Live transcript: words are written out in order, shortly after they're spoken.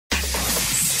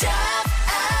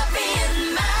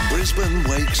Brisbane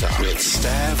Wakes Up with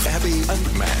Stav, Abby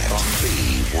and Matt on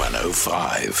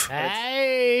B105.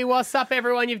 Hey, what's up,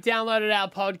 everyone? You've downloaded our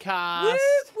podcast.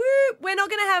 Whoop, whoop. We're not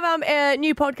going to have a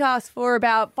new podcast for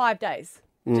about 5 days.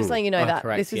 Just letting you know that.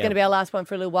 correct, This is yeah. going to be our last one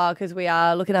for a little while because we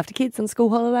are looking after kids on school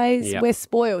holidays. Yep. We're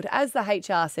spoiled, as the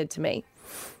HR said to me.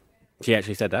 She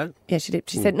actually said that? Yeah, she did.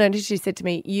 She said to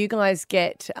me, you guys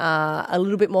get a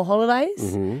little bit more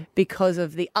holidays because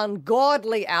of the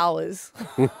ungodly hours.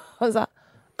 I was like,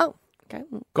 oh, okay.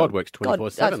 God works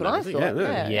 24/7. That's what I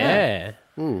thought. Yeah.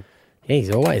 Yeah, he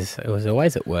was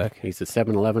always at work. He's the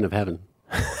 7-Eleven of heaven.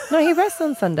 No, he rests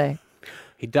on Sunday.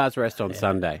 He does rest on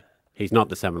Sunday. He's not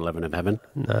the 7-Eleven of heaven.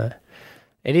 No.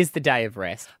 It is the day of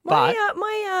rest. My, But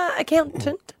my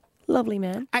accountant, lovely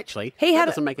man. actually, he that had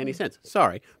doesn't make any sense.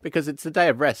 Sorry, because it's the day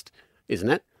of rest, isn't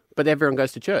it? But everyone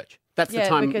goes to church. That's the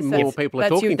time because more people are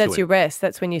talking to That's him. your rest.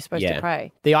 That's when you're supposed to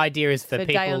pray. The idea is for So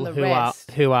day on people the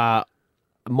rest. who are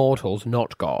mortals,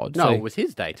 not God. No, So- it was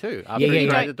his day too. After Yeah, he yeah,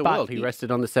 created the but- world, he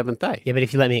rested on the seventh day. yeah, but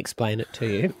if you let me explain it to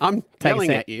you, I'm take yelling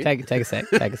a sec, at you. Take a sec.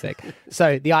 Take a sec.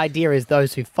 So the idea is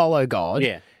those who follow God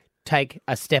Yeah. take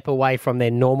a step away from their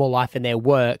normal life and their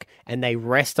work, and they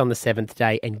rest on the seventh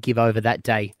day and give over that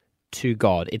day to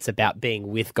God. It's about being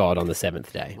with God on the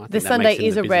seventh day. I think The that Sunday makes him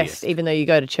is the a rest, busiest. even though you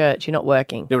go to church, you're not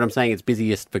working. You know what I'm saying? It's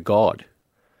busiest for God.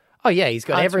 Oh yeah, he's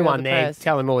got Answering all everyone the there prayers.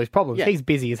 telling him all his problems. Yeah. He's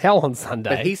busy as hell on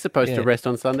Sunday. But he's supposed to Yeah. rest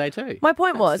on Sunday too. My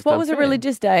point was, just what was a unfair.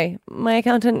 religious day? My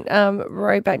accountant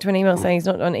wrote back to an email saying he's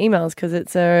not on emails because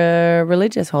it's a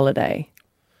religious holiday.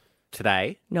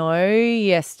 Today, No,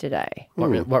 yesterday.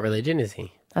 What religion is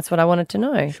he? That's what I wanted to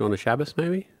know. Shauna Shabbos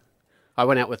maybe? I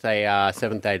went out with a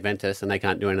Seventh-day Adventist and they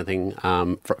can't do anything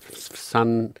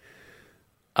sun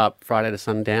up Friday to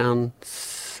sundown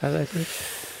Saturday.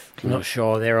 I'm not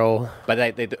sure. They're all. But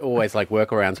they always like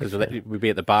workarounds because we'd be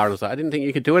at the bar and I was like, I didn't think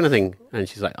you could do anything. And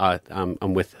she's like,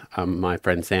 I'm with my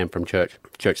friend Sam from church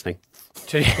thing.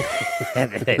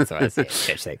 That's what I said.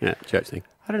 Church thing. Yeah, church thing.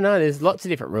 I don't know. There's lots of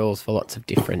different rules for lots of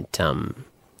different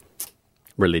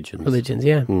Religions. religions.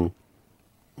 Yeah.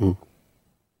 All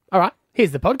right.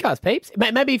 Here's the podcast, peeps.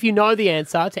 Maybe if you know the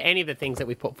answer to any of the things that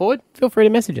we put forward, feel free to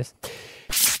message us.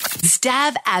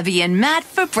 Stav, Abby and Matt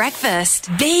for breakfast.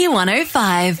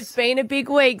 B105. It's been a big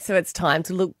week, so it's time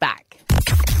to look back.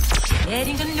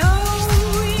 Getting to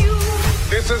know you.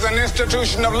 This is an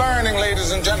institution of learning,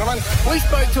 ladies and gentlemen. We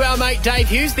spoke to our mate Dave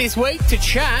Hughes this week to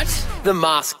chat The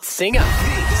Masked Singer.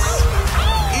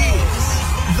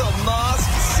 The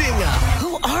Masked Singer.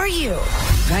 Who are you?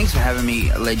 Thanks for having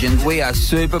me, legends. We are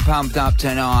super pumped up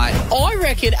tonight. I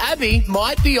reckon Abby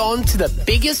might be on to the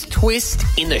biggest twist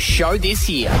in the show this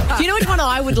year. Do you know which one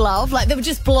I would love? Like, that would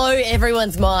just blow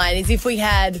everyone's mind, is if we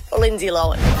had Lindsay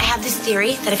Lohan. I have this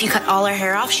theory that if you cut all her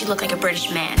hair off, she'd look like a British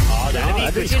man.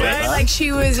 You know, like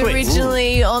she was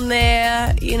originally on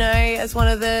there, you know, as one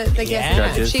of the guest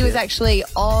Judges, She was yeah. actually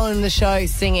on the show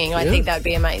singing. I think that would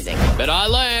be amazing. But I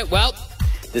learned, well,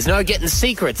 there's no getting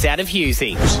secrets out of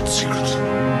Hughesy.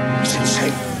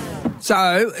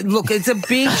 So, look, it's a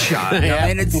big show.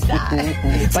 I mean, it's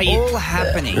all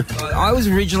happening. I was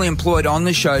originally employed on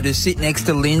the show to sit next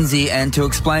to Lindsay and to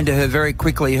explain to her very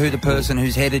quickly who the person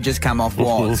whose head had just come off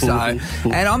was. So, and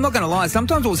I'm not going to lie,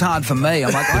 sometimes it was hard for me.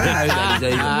 I'm like, I don't know who that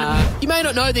is even. You may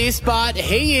not know this, but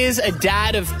he is a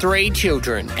dad of 3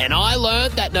 children. And I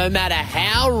learned that no matter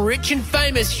how rich and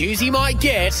famous Hughesy might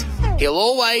get, he'll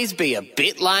always be a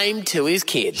bit lame to his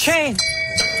kids.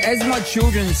 As my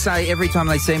children say every time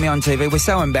they see me on TV, we're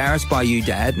so embarrassed by you,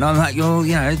 Dad. And I'm like, well,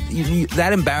 you know,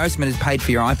 that embarrassment is paid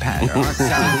for your iPad, all right?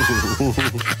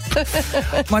 So,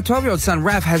 my 12-year-old son,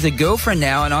 Raph, has a girlfriend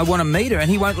now, and I want to meet her,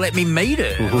 and he won't let me meet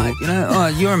her. I'm like, you know, oh,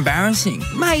 you're embarrassing.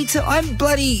 Mate, I'm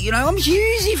bloody, you know, I'm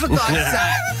Hughesy, for God's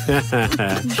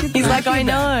sake. He's like, I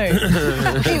know.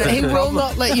 He will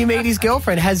not let you meet his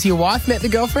girlfriend. Has your wife met the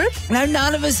girlfriend? No,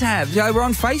 none of us have. So we're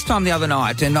on FaceTime the other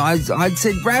night, and I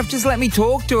said, Raph, just let me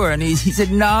talk to her, and he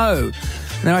said no.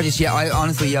 And then I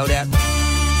honestly yelled out,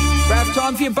 Raph,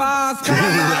 time for your bath. Come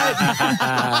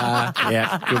on, mate.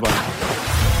 Yeah, good one.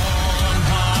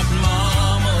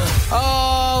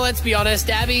 Oh, let's be honest,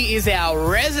 Abby is our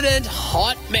resident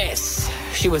hot mess.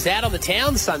 She was out on the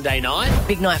town Sunday night.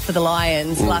 Big night for the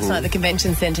Lions. Last night at the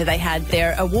convention centre, they had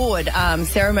their award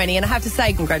ceremony, and I have to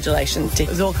say congratulations to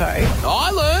Zorko.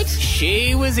 I learnt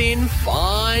she was in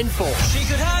fine form. She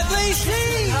could hardly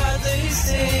see.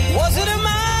 Was it a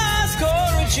mask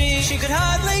or a cheat? She could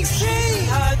hardly see.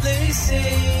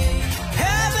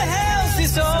 How the hell's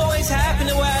this always happen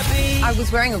to Abby? I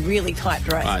was wearing a really tight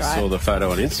dress, I right? saw the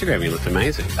photo on Instagram. You looked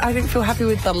amazing. I didn't feel happy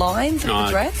with the lines of the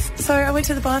dress, so I went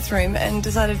to the bathroom and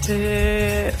decided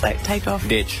to take off.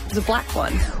 Ditch. It was a black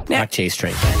one. Now, Black cheese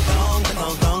street.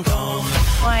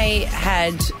 I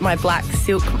had my black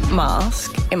silk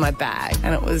mask in my bag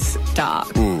and it was dark.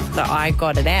 So I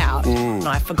got it out and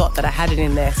I forgot that I had it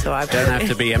in there. So I Don't have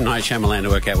to be M. Night Shyamalan to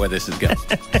work out where this is going.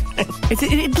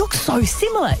 It looks so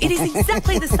similar. It is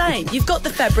exactly the same. You've got the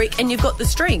fabric and you've got the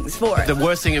strings for it. The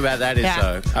worst thing about that is,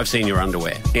 though, I've seen your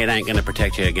underwear. It ain't going to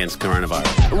protect you against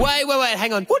coronavirus. Wait,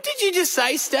 hang on. What did you just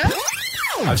say, Stav?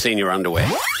 I've seen your underwear.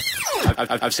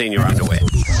 I've seen your underwear.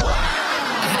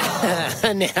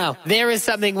 Now, there is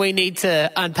something we need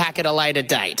to unpack at a later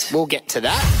date. We'll get to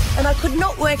that. And I could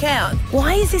not work out,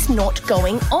 why is this not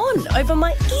going on over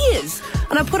my ears?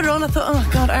 And I put it on, I thought, oh,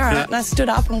 God, all right. And I stood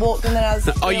up and walked and then I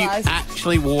realised... you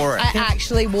actually wore it? I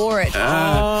actually wore it.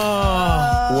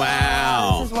 Wow.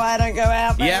 This is why I don't go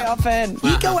out very often.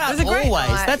 You go out It was a great always.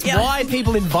 night. That's why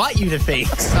people invite you to things.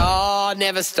 Oh,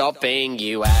 never stop being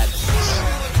you, Ad.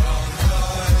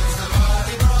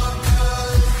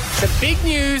 The big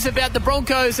news about the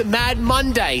Broncos' Mad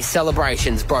Monday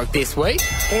celebrations broke this week.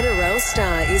 NRL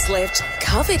star is left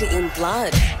covered in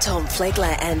blood. Tom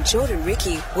Flegler and Jordan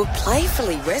Ricky were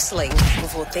playfully wrestling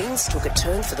before things took a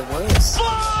turn for the worse.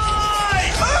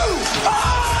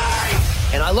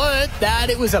 And I learned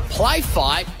that it was a play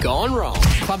fight gone wrong.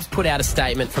 Clubs put out a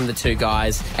statement from the two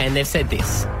guys, and they've said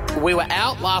this. We were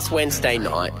out last Wednesday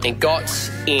night and got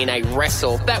in a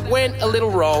wrestle that went a little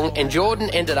wrong, and Jordan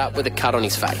ended up with a cut on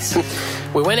his face.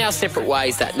 We went our separate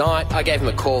ways that night. I gave him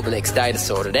a call the next day to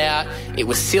sort it out. It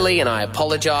was silly and I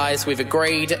apologise. We've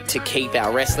agreed to keep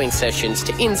our wrestling sessions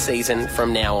to in-season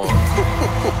from now on.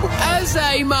 As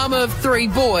a mum of 3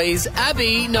 boys,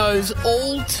 Abby knows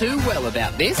all too well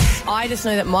about this. I just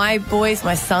know that my boys,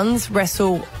 my sons,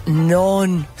 wrestle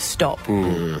non-stop.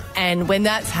 And when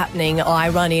that's happening, I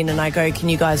run in and I go, can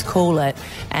you guys call it?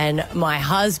 And my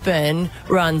husband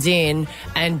runs in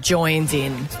and joins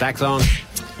in. Stacks on.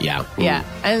 Yeah. Yeah.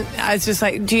 And I was just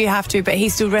like, do you have to? But he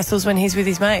still wrestles when he's with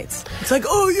his mates. It's like,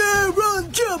 oh yeah,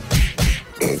 run, jump.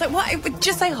 It's like, what?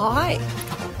 Just say hi.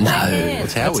 No,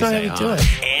 that's how we say do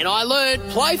it. And I learned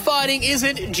play fighting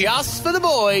isn't just for the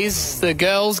boys. The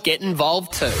girls get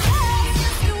involved too.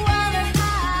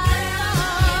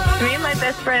 Me and my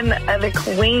best friend are the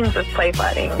queens of play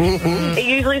fighting. It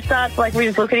usually starts like we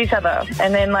just look at each other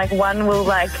and then like one will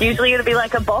like, usually it'll be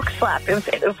like a box slap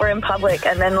if we're in public,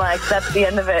 and then like that's the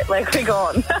end of it, like we're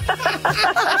gone.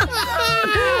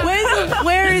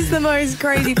 Where is the most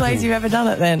crazy place you've ever done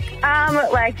it then?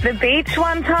 Like the beach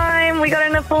one time, we got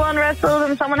in a full-on wrestle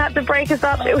and someone had to break us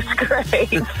up. It was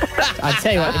great. I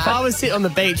tell you what, if I was sitting on the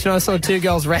beach and I saw 2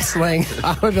 girls wrestling,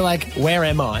 I would be like, where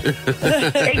am I?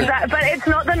 Exactly, but it's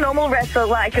not the normal wrestle.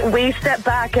 Like we step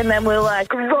back and then we're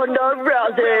like Ronda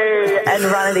Rousey and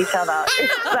run at each other.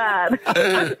 It's sad.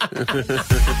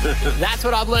 That's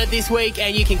what I've learned this week,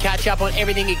 and you can catch up on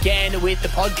everything again with the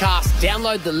podcast.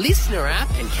 Download the Listener app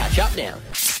and catch up now.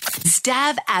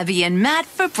 Stav, Abby and Matt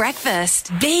for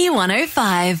breakfast.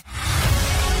 B105.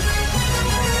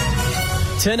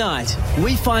 Tonight,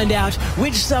 we find out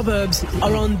which suburbs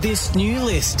are on this new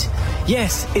list.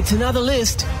 Yes, it's another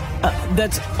list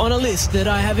that's on a list that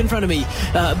I have in front of me.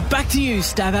 Back to you,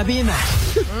 Stav, Abby and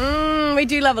Matt. We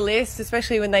do love a list,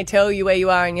 especially when they tell you where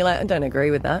you are and you're like, I don't agree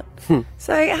with that.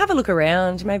 So have a look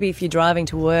around. Maybe if you're driving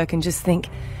to work and just think,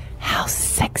 how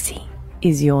sexy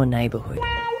is your neighbourhood?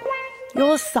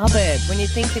 Your suburb, when you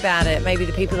think about it, maybe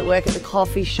the people that work at the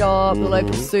coffee shop, the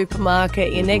local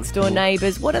supermarket, your next door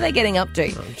neighbours, what are they getting up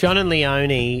to? John and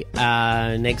Leonie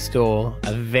next door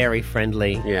are very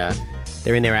friendly. Yeah.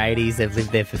 They're in their 80s. They've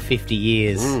lived there for 50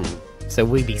 years. So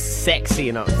we'd be sexy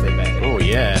and not sleep at. Oh,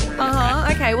 yeah.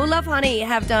 Okay, well, Love Honey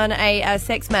have done a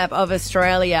sex map of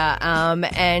Australia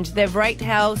and they've ranked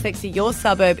how sexy your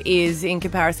suburb is in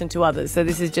comparison to others. So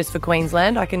this is just for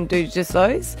Queensland. I can do just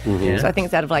those. So I think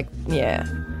it's out of Well,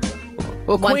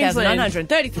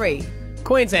 1,933.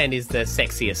 Queensland is the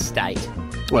sexiest state.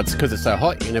 Well, it's because it's so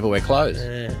hot, you never wear clothes.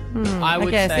 I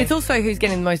would guess. say... It's also who's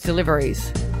getting the most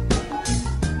deliveries.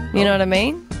 You know what I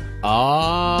mean?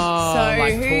 Oh, So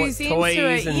like who's toys into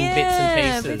it? and Yeah, bits and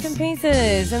pieces. bits and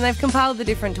pieces. And they've compiled the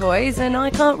different toys, and I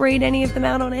can't read any of them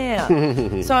out on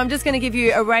air. So I'm just going to give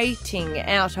you a rating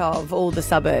out of all the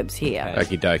suburbs here.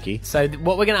 Okie dokie. So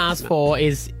what we're going to ask for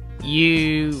is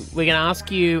we're going to ask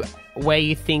you where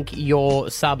you think your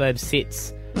suburb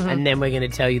sits, and then we're going to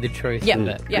tell you the truth of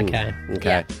it. Yep. Okay.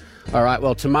 Okay. All right,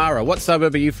 well, Tamara, what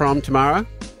suburb are you from, Tamara?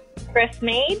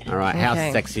 Crestmead. All right, how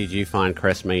Okay. sexy do you find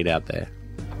Crestmead out there?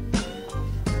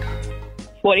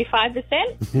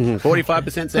 45%.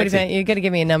 45% sexy. 40%. You've got to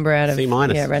give me a number out of C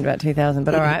minus. Yeah, around about 2,000.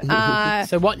 But all right.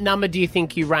 So what number do you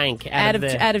think you rank out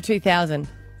of 2,000?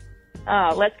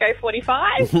 Let's go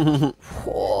 45.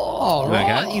 Oh,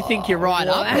 right. Okay. You think you're right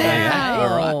up there. Wow.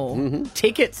 All right.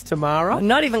 Tickets tomorrow.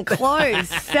 Not even close.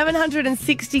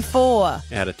 764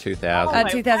 Out of 2,000. out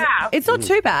of 2,000. wow. It's not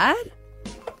too bad.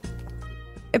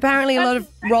 Apparently, a lot of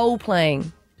role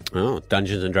playing. Oh,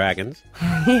 Dungeons and Dragons.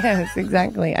 Yes,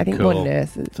 exactly. I think Cool. more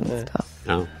nurses and stuff.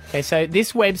 Oh. Okay, so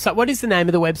this website, what is the name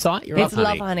of the website? You're It's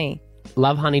Honey.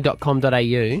 Love Honey.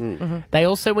 lovehoney.com.au. They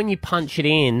also, when you punch it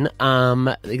in,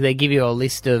 they give you a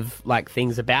list of like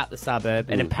things about the suburb,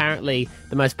 and apparently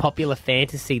the most popular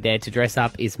fantasy there to dress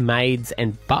up is maids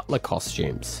and butler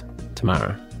costumes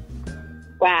tomorrow.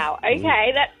 Wow.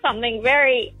 Okay, that's something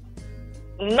very...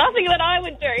 Nothing that I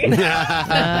would do.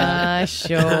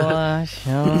 Sure.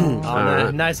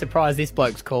 No surprise this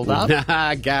bloke's called up.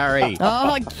 Gary.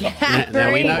 Oh, Gary.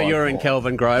 Now, we know you're in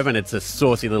Kelvin Grove and it's a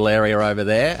saucy little area over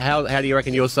there. How do you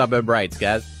reckon your suburb rates,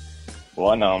 Gaz? Well,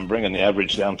 I know I'm bringing the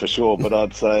average down for sure, but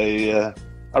I'd say I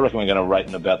reckon we're going to rate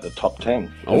in about the top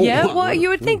 10. Oh. Yeah, well, you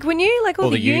would think, wouldn't you? Like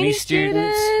all the uni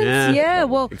students. Yeah,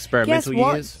 well, Experimental guess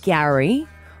what, years. Gary?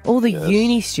 All the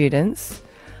uni students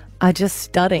are just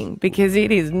studying because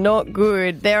it is not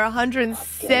good. There are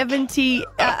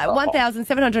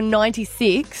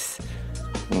 1,796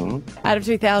 out of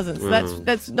 2,000. So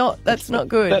that's not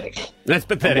good. Pathetic. That's I'm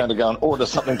pathetic. going to go and order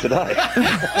something today. Bring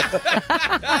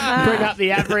up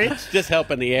the average. Just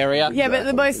helping the area. Yeah, but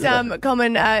the most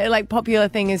common, popular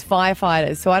thing is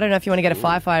firefighters. So I don't know if you want to get a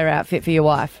firefighter outfit for your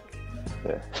wife.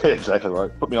 Yeah, exactly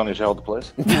right. Put me on your shoulder,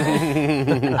 please.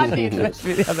 I think that's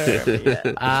the other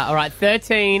area. All right,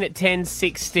 13 10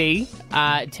 60.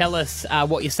 Tell us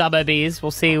what your suburb is. We'll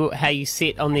see how you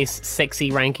sit on this sexy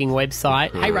ranking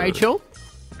website. Hey, Rachel.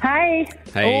 Hey.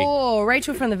 Hey. Oh,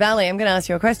 Rachel from the Valley, I'm going to ask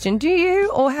you a question. Do you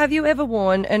or have you ever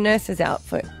worn a nurse's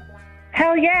outfit?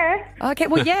 Hell yeah. Okay,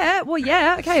 well, yeah.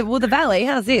 Okay, well, the Valley,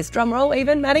 how's this? Drum roll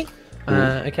even, Maddie?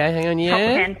 Okay, hang on,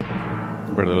 yeah.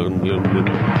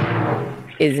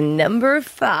 Is number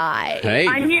 5. Hey.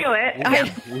 I knew it.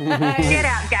 Get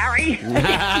out, Gary.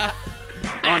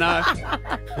 Oh, no.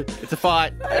 It's a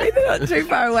fight. They're not too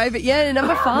far away, but yeah,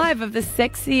 number 5 of the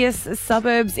sexiest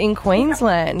suburbs in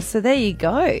Queensland. So there you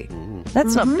go.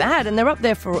 That's not bad, and they're up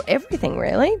there for everything,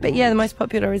 really. But yeah, the most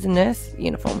popular is a nurse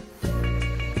uniform.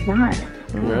 Nice.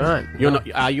 Right.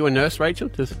 Are you a nurse, Rachel?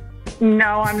 Just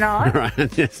No, I'm not.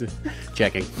 right. Just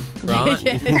checking.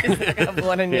 Right. I've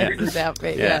worn a nurse's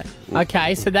outfit, yeah.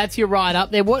 Okay, so that's your ride up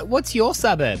there. What's your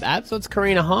suburb, Abs? What's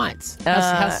Carina Heights?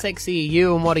 How sexy are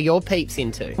you, and what are your peeps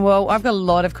into? Well, I've got a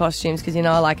lot of costumes because,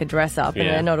 I like a dress up, and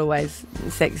Yeah. they're not always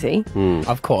sexy.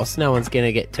 Of course, no one's going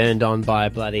to get turned on by a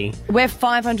bloody We're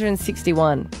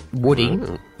 561. Woody.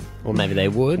 Or maybe they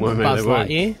would. Well, maybe Buzz they would.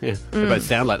 Lightyear. Yeah. They both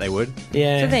sound like they would.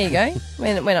 Yeah. So there you go.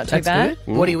 We're not too That's bad.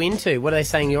 good. What are you into? What are they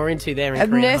saying you're into there in A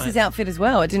Carina nurse's Heights? outfit as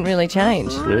well. It didn't really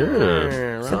change.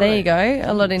 Yeah. So there you go.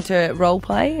 A lot into role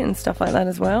play and stuff like that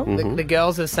as well. The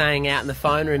girls are saying out in the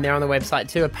phone room, they're on the website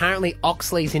too, apparently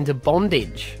Oxley's into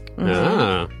bondage.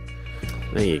 Ah.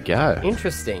 There you go.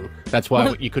 Interesting. That's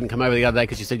why you couldn't come over the other day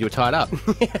because you said you were tied up.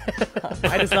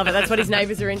 I just love it. That's what his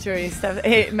neighbours are into. And stuff.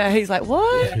 He's like,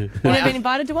 what? You never been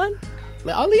invited to one?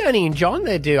 Leonie and John,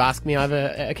 they do ask me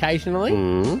over occasionally.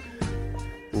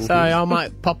 So I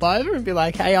might pop over and be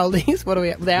like, hey, oldies, what are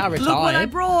we... They are retired. Look what I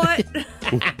brought.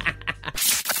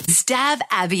 Stav,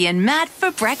 Abby and Matt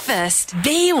for breakfast.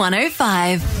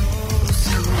 B105.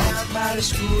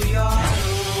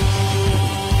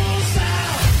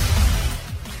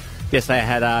 Yes, they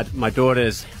had my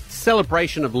daughter's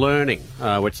celebration of learning,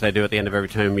 which they do at the end of every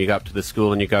term. You go up to the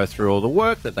school and you go through all the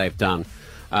work that they've done.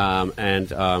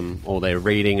 And all their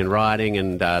reading and writing,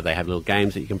 and they have little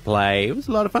games that you can play. It was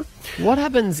a lot of fun. What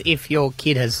happens if your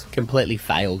kid has completely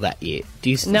failed that year? Do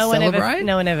you celebrate?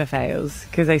 No one ever fails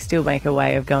because they still make a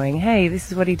way of going, hey,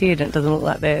 this is what he did, and it doesn't look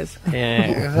like theirs.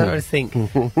 Yeah, I always think,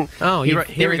 oh, He you wrote,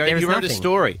 here we go. there is He wrote a nothing.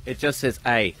 story. It just says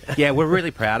A. Yeah, we're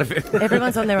really proud of it.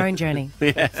 Everyone's on their own journey.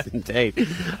 Yes, indeed.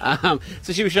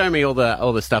 So she was showing me all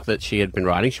the stuff that she had been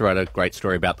writing. She wrote a great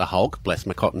story about the Hulk. Bless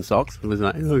my cotton socks. It was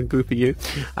like, oh, good for you.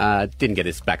 Didn't get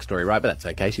his backstory right, but that's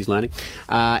okay. She's learning.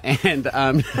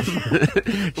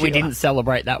 We didn't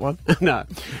celebrate that one. No.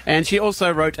 And she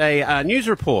also wrote a news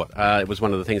report. It was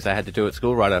one of the things they had to do at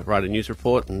school, write a news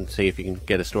report and see if you can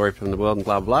get a story from the world and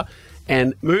blah, blah, blah.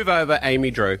 And move over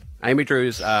Amy Drew. Amy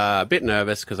Drew's a bit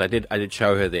nervous because I did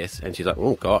show her this, and she's like,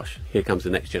 oh, gosh, here comes the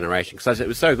next generation. Because I said, it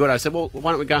was so good. I said, well,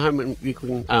 why don't we go home and you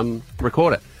can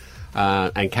record it?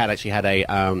 And Kat actually had a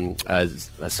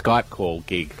Skype call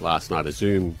gig last night, a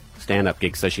Zoom stand-up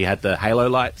gig, so she had the halo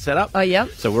light set up. Oh, yeah.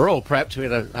 So we're all prepped. We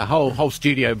had a whole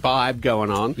studio vibe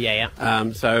going on. Yeah.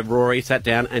 So Rory sat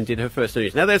down and did her first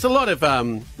news. Now, there's a lot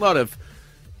of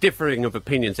differing of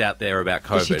opinions out there about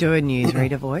COVID. Did she do a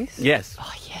newsreader voice? Yes.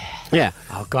 Oh, yeah. Yeah.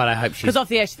 Oh, God, I hope she's... Because off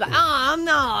the air, she's like,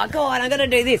 no, God, I'm going to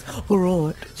do this. All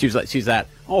right. She's that,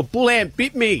 bull ant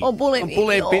bit me. Oh, bull ant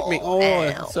bit me. Oh, Ow.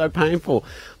 it's so painful.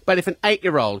 But if an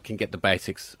 8-year-old can get the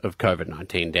basics of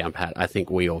COVID-19 down pat, I think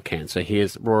we all can. So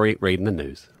here's Rory reading the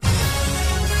news.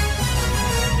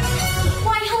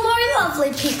 Why, hello,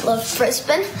 lovely people of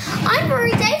Brisbane. I'm Rory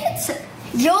Davidson,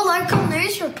 your local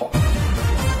news reporter.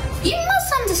 You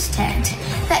must understand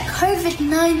that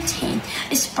COVID-19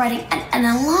 is spreading at an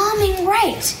alarming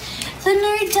rate. The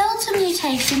new Delta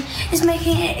mutation is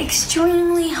making it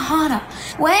extremely harder.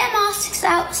 Wear masks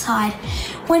outside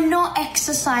when not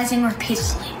exercising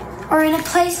repeatedly or in a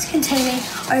place containing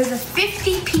over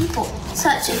 50 people,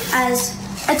 such as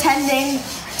attending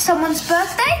someone's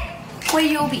birthday, where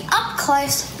you'll be up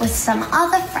close with some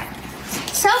other friend.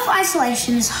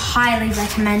 Self-isolation is highly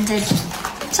recommended.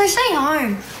 So stay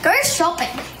home, go shopping.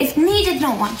 If needed,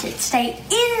 not wanted, stay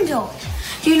indoors.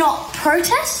 Do not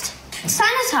protest,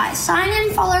 sanitize, sign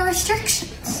and follow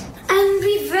restrictions. And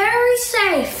be very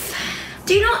safe.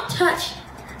 Do not touch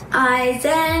eyes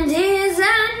and ears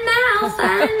and mouth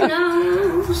and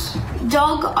nose.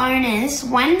 Dog owners,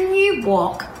 when you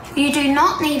walk, you do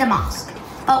not need a mask.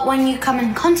 But when you come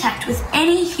in contact with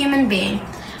any human being,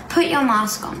 put your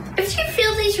mask on. If you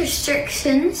feel these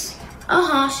restrictions are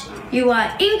harsh, you are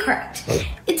incorrect.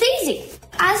 It's easy.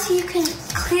 As you can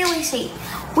clearly see,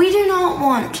 we do not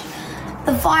want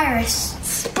the virus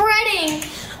spreading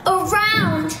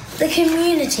around the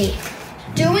community.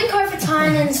 Doing COVID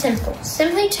time and simple.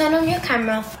 Simply turn on your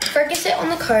camera, focus it on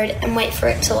the code, and wait for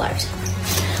it to load.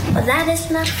 Well, that is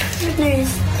enough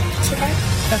news today.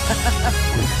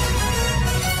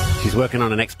 She's working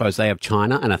on an expose of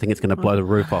China, and I think it's going to blow the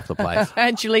roof off the place.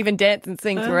 And she'll even dance and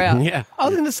sing throughout. Yeah. I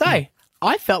was going to say,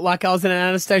 I felt like I was in an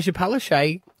Anastasia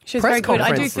Palaszczuk She was press very good. I do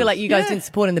conference. feel like you guys didn't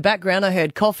support in the background. I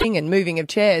heard coughing and moving of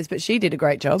chairs, but she did a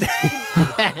great job.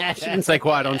 She didn't say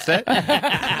quiet on set.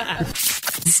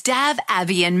 Stav,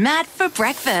 Abby and Matt for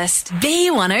breakfast.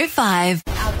 B105.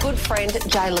 Our good friend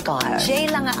Jay Laga'aia. Jay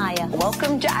Laga'aia.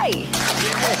 Welcome, Jay.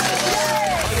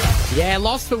 Yeah,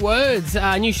 Lost for Words.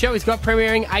 New show he's got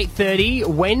premiering 8:30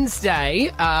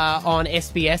 Wednesday on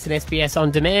SBS and SBS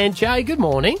On Demand. Jay, good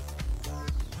morning.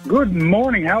 Good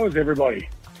morning. How is everybody?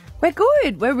 We're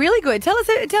good. We're really good. Tell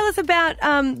us about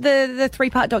the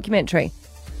 3-part documentary.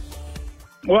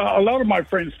 Well, a lot of my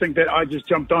friends think that I just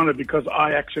jumped on it because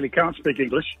I actually can't speak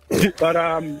English. But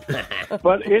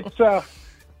it's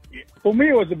for me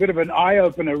it was a bit of an eye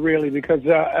opener, really, because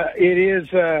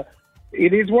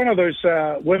it is one of those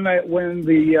when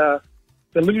the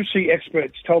literacy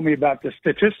experts told me about the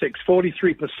statistics,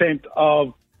 43%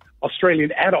 of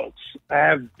Australian adults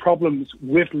have problems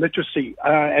with literacy,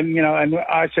 and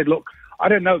I said, look, I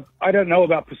don't know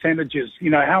about percentages.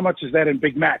 How much is that in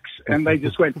Big Macs? And they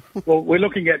just went, well, we're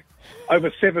looking at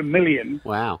over 7 million.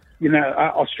 Wow.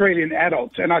 Australian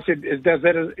adults. And I said, does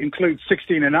that include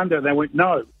 16 and under? They went,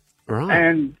 no. Right.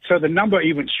 And so the number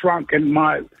even shrunk. And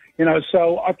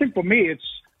so I think for me,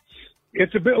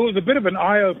 it was a bit of an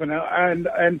eye opener,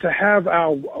 and to have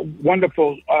our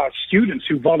wonderful students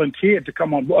who volunteered to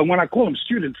come on board. And when I call them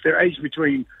students, they're aged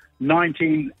between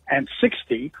 19 and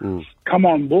 60, come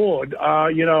on board.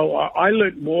 I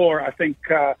learned more, I think,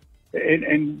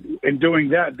 in doing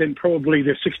that than probably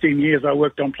the 16 years I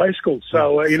worked on play school.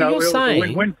 So, it was a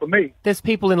win-win for me. There's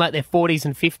people in like their 40s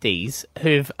and 50s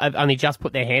who've only just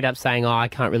put their hand up saying, I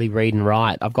can't really read and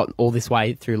write. I've got all this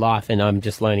way through life and I'm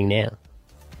just learning now.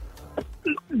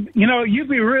 You'd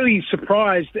be really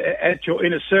surprised at your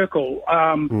inner circle,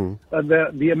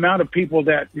 the amount of people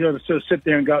that, sort of sit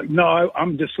there and go, no,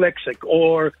 I'm dyslexic,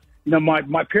 or,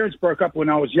 my parents broke up when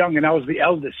I was young and I was the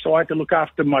eldest, so I had to look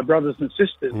after my brothers and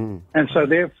sisters. And so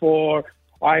therefore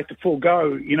I had to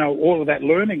forego, all of that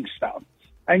learning stuff.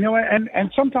 And,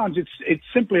 and sometimes it's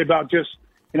simply about just,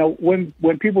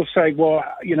 when people say, well,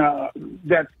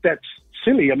 that's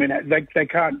silly. I mean, they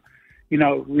can't,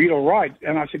 read or write.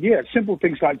 And I said, yeah, simple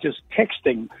things like just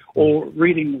texting or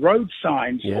reading road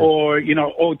signs or,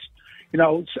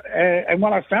 and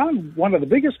what I found, one of the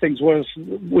biggest things was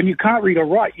when you can't read or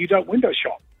write, you don't window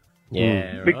shop.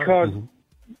 Yeah. Because,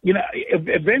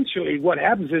 eventually what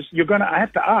happens is I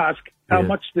have to ask how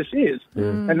much this is.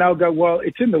 And they'll go, well,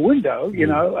 it's in the window,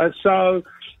 so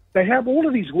they have all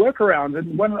of these workarounds.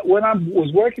 And when I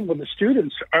was working with the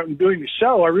students doing the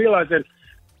show, I realized that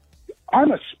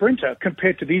I'm a sprinter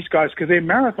compared to these guys because they're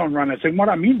marathon runners. And what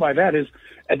I mean by that is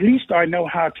at least I know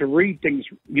how to read things,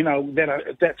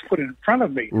 that's put in front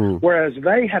of me. Whereas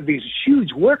they have these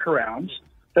huge workarounds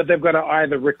that they've got to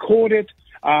either record it,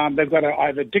 they've got to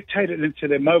either dictate it into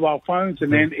their mobile phones,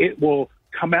 and then it will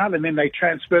come out, and then they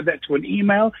transfer that to an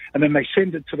email, and then they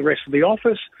send it to the rest of the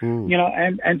office.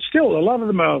 And still a lot of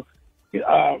them are, they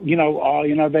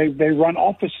run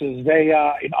offices, they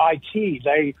are in IT,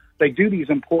 they do these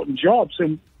important jobs,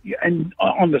 and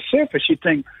on the surface you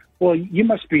think, well, you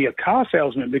must be a car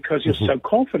salesman because you're so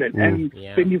confident, and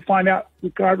then you find out you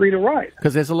can't read or write.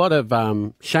 Because there's a lot of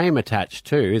shame attached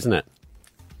too, isn't it?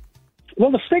 Well,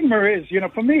 the stigma is,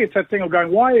 for me, it's that thing of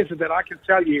going, why is it that I can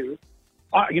tell you,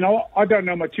 I don't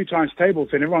know my 2 times tables,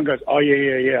 and everyone goes, oh,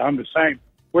 yeah, I'm the same.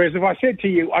 Whereas if I said to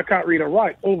you, I can't read or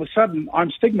write, all of a sudden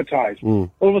I'm stigmatized. All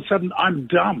of a sudden I'm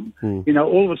dumb.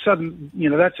 All of a sudden,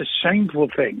 that's a shameful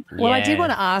thing. Well, I did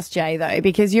want to ask Jay, though,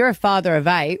 because you're a father of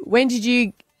 8. When did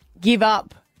you give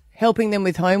up helping them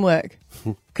with homework?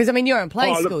 Because, you're in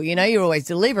play school, you're always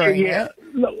delivering it.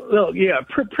 Look,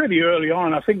 pretty early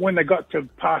on. I think when they got to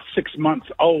past 6 months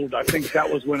old, I think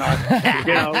that was when I,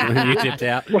 you dipped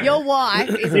out. Your wife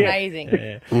is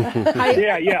amazing.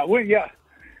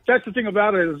 That's the thing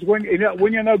about it is when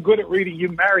you're no good at reading, you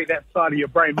marry that side of your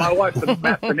brain. My wife's a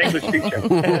math and English teacher.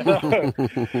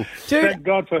 Dude, thank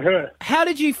God for her. How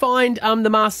did you find The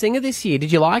Masked Singer this year?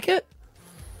 Did you like it?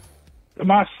 The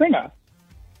Masked Singer?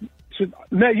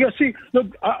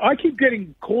 Look, I keep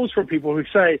getting calls from people who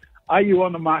say, are you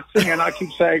on The Masked Singer? And I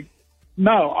keep saying,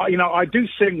 no, I do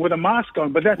sing with a mask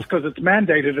on, but that's because it's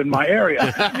mandated in my area.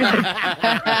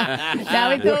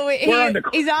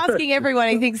 He's asking everyone.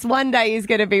 He thinks one day he's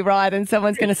going to be right and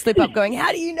someone's going to slip up going,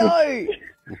 how do you know?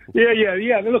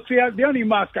 Yeah. Look, the only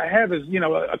mask I have is,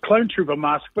 a clone trooper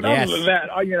mask. But other than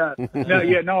that, I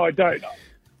don't.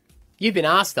 You've been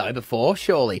asked, though, before,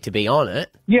 surely, to be on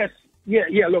it. Yes.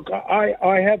 Yeah. Look,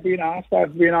 I have been asked.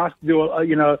 I've been asked to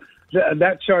do,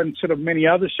 that show and sort of many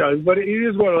other shows, but it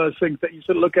is one of those things that you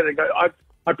sort of look at it and go,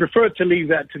 I prefer to leave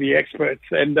that to the experts,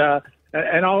 and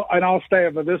I'll stay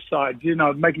over this side,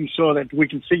 making sure that we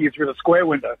can see you through the square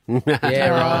window.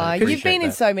 Right. You've been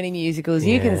in so many musicals.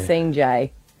 You can sing,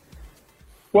 Jay.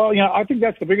 Well, I think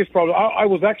that's the biggest problem. I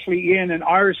was actually in an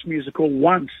Irish musical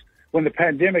once when the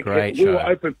pandemic hit. We were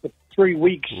open for 3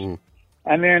 weeks, and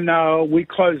then we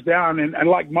closed down, and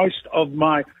like most of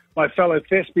my fellow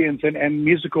thespians and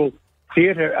musical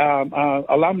theatre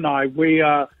alumni,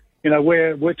 we're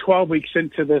 12 weeks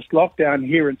into this lockdown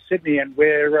here in Sydney, and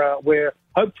we're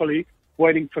hopefully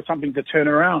waiting for something to turn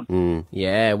around.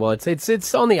 Yeah, well,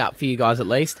 it's on the up for you guys at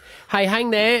least. Hey,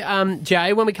 hang there,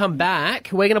 Jay. When we come back,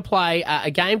 we're going to play a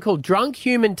game called Drunk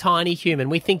Human, Tiny Human.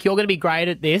 We think you're going to be great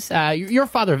at this. You're a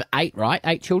father of 8, right?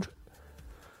 8 children?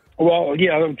 Well,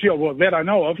 that I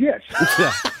know of, yes.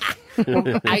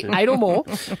 8 or more.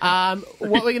 What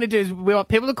we're going to do is we want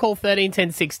people to call 13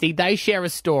 10 60. They share a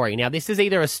story. Now, this is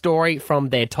either a story from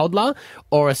their toddler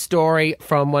or a story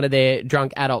from one of their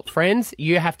drunk adult friends.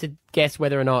 You have to guess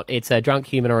whether or not it's a drunk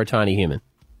human or a tiny human.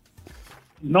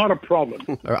 Not a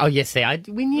problem. Oh, yes,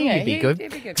 we knew you'd be good.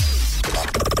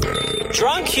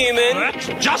 Drunk human. That's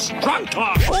just drunk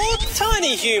talk. Or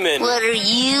tiny human. What are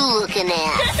you looking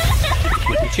at?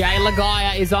 Jay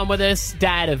Laga'aia is on with us,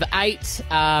 dad of 8,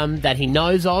 that he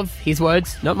knows of. His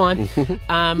words, not mine. We've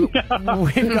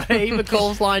got a heap of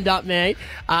calls lined up, mate.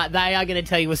 They are going to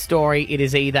tell you a story. It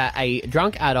is either a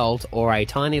drunk adult or a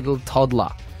tiny little toddler.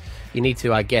 You need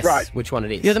to guess which one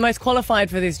it is. You're the most qualified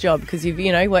for this job because you've,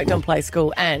 worked on play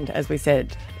school and, as we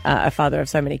said, a father of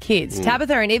so many kids.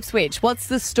 Tabitha in Ipswich, what's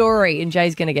the story? And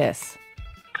Jay's going to guess.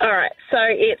 All right, so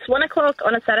it's 1 o'clock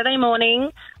on a Saturday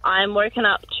morning. I'm woken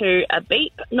up to a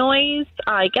beep noise.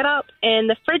 I get up and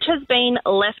the fridge has been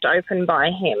left open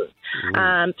by him.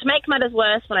 To make matters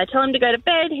worse, when I tell him to go to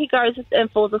bed, he goes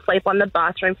and falls asleep on the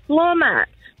bathroom floor mat.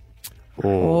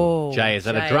 Jay, is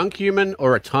that a drunk human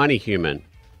or a tiny human?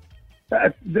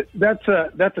 That's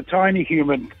a tiny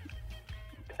human.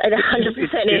 It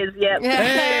 100% is, yep.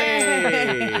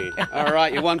 Hey! All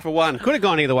right, you're 1 for 1. Could have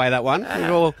gone either way, that one.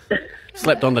 We've all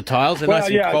slept on the tiles. They're nice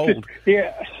and cold.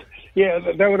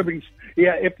 That would have been...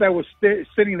 Yeah, if they were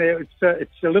sitting there,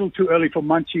 it's a little too early for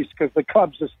munchies because the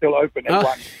clubs are still open at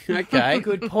 1. Okay.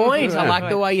 Good point. I like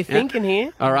the way you're thinking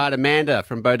here. All right, Amanda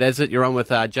from Beaudesert, you're on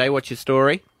with Jay. What's your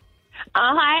story?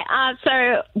 Hi.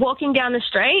 So walking down the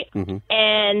street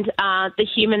and the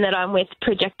human that I'm with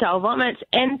projectile vomits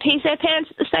and pees their pants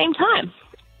at the same time.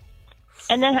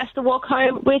 And then has to walk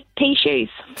home with pea shoes.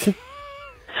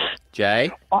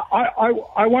 Jay?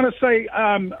 I want to say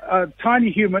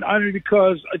tiny human only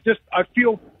because I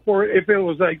feel for if it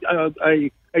was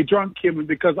a drunk human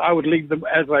because I would leave them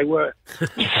as they were. Oh,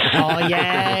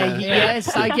 yeah.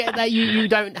 Yes, I get that. You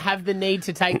don't have the need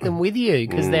to take them with you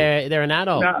because they're an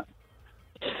adult. No.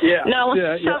 Yeah. No,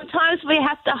 yeah, sometimes we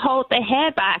have to hold the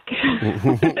hair back.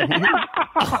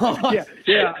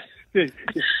 yeah.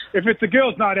 If it's a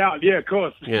girl's night out, yeah, of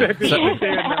course. Yeah. If it's there in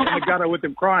the gutter with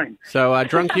them crying. So,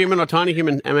 drunk human or tiny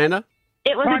human, Amanda?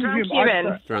 It was a drunk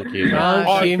human. Drunk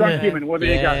human. Drunk human. Well,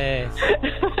 there you go.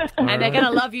 And they're going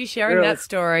to love you sharing that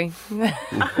story. Just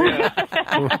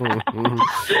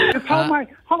hold my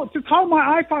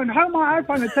iPhone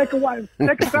and take a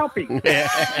selfie.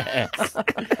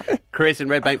 Chris in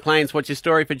Red Bank Plains, what's your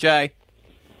story for Jay?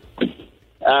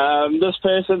 This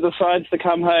person decides to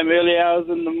come home early hours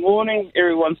in the morning.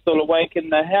 Everyone's still awake in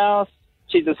the house.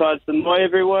 She decides to annoy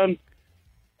everyone.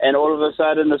 And all of a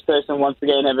sudden, this person wants to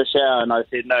go and have a shower. And I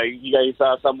said, no, you go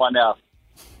shower someone else.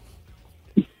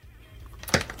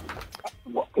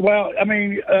 Well, I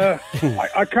mean,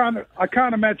 I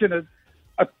can't imagine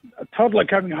a toddler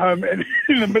coming home in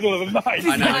the middle of the night.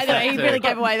 I know, he really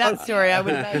gave away that story. I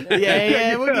would imagine.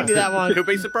 Yeah, we'll give you that one. Could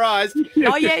be surprised.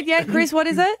 Oh, yeah. Chris, what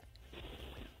is it?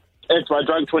 It's my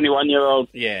drunk 21-year-old.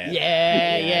 Yeah.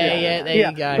 There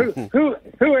you go.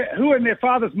 Who in their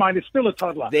father's mind is still a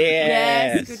toddler?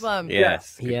 Yes, good one.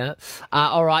 Yes. Yeah.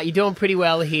 All right, you're doing pretty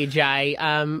well here, Jay.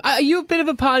 Are you a bit of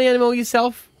a party animal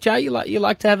yourself, Jay? You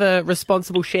like to have a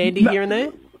responsible shandy here and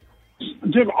there?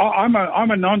 Jim,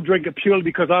 I'm a non-drinker purely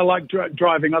because I like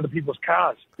driving other people's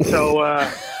cars. So,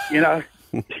 you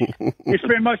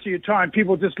spend most of your time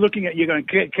people just looking at you going,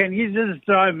 can you just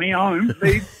drive me home,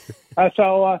 please?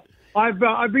 I've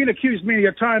been accused many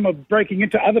a time of breaking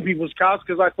into other people's cars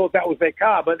because I thought that was their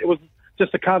car, but it was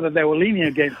just a car that they were leaning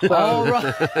against. So, right.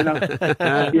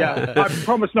 I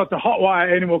promise not to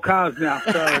hotwire any more cars now.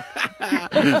 So.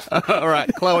 All right,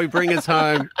 Chloe, bring us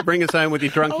home. Bring us home with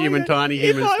your drunk human, tiny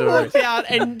human If I story. walked out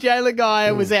and Jay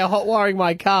Laga'aia was there hot wiring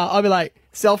my car, I'd be like,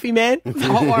 selfie man,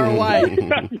 hot wire away.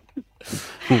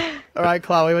 All right,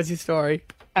 Chloe, what's your story?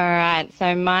 All right,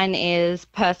 so mine is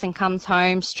person comes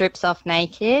home, strips off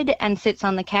naked, and sits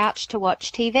on the couch to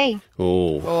watch TV.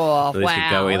 Oh, this could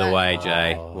go either way,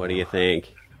 Jay. What do you think?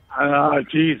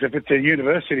 Geez, if it's a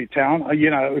university town,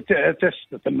 it's just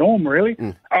the norm, really.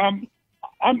 I'm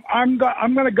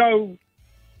gonna go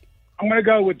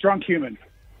with drunk human.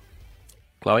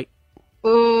 Chloe?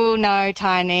 Ooh, no,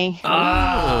 tiny.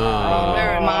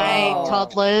 My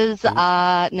toddlers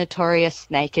are notorious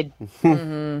naked.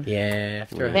 Yeah.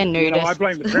 They're nudists. I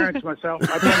blame the parents myself.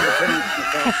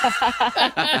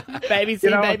 Baby see,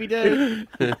 baby do.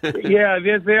 Yeah,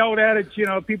 there's the old adage,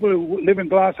 people who live in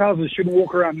glass houses shouldn't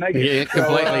walk around naked. Yeah,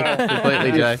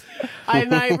 completely, Jay. Hey,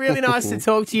 mate, really nice to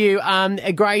talk to you.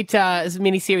 A great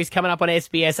mini-series coming up on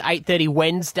SBS 8:30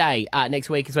 Wednesday. Next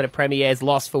week is when it premieres,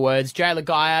 Lost for Words. Jay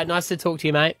Laga'aia, nice to talk to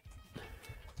you, mate.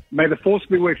 May the force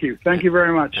be with you. Thank you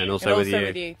very much. And also with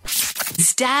you.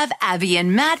 Stav, Abby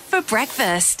and Matt for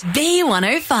breakfast.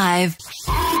 B105.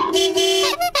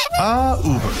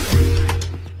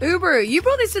 Uber, you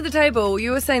brought this to the table.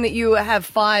 You were saying that you have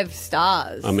 5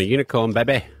 stars. I'm a unicorn,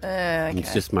 baby. Okay.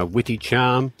 It's just my witty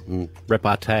charm and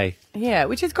repartee. Yeah,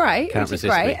 which is great. Can't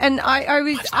resist me. And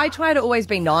I try to always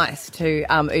be nice to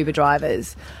Uber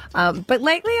drivers. But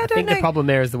lately, I think the problem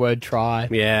there is the word try.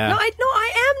 Yeah. No,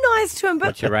 I am nice to him, but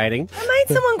What's your rating? I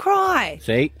made someone cry.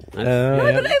 See? No,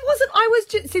 but it wasn't. I was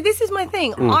just... See, this is my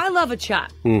thing. I love a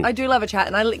chat. I do love a chat,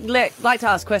 and I like to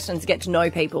ask questions, get to know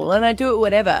people, and I do it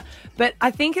whatever. But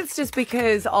I think it's just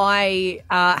because I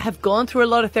have gone through a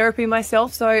lot of therapy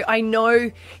myself, so I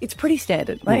know it's pretty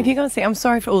standard. Like, if you're going to say, I'm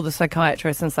sorry for all the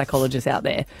psychiatrists and psychologists out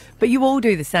there, but you all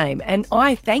do the same, and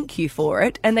I thank you for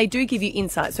it, and they do give you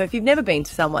insight. So if you've never been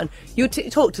to someone, you'll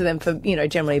talk to them for,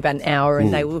 generally about an hour,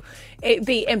 and they will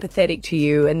be empathetic to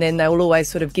you, and then they will always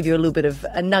sort of give you a little bit of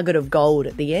a nugget of gold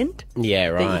at the end. Yeah,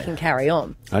 right. That you can carry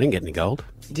on. I didn't get any gold.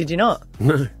 Did you not?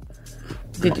 No.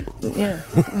 Did you? Yeah.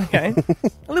 Okay. A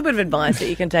little bit of advice that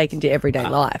you can take into everyday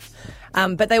life.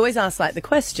 But they always ask, the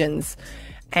questions,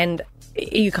 and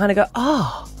you kind of go,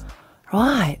 oh,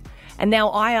 right. And now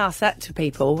I ask that to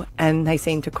people, and they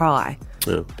seem to cry.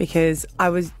 Oh. Because I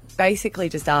was basically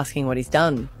just asking what he's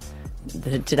done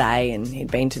today, and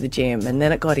he'd been to the gym, and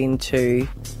then it got into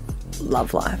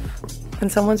love life.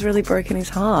 And someone's really broken his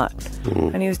heart.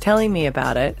 And he was telling me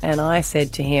about it, and I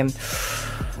said to him,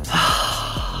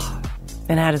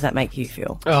 and how does that make you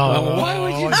feel? Oh, why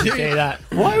would you do that?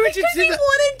 Why would you Because do he that?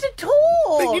 wanted to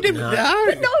talk. But you didn't.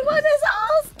 But no one has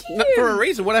asked you. Not for a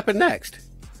reason. What happened next?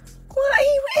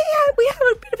 we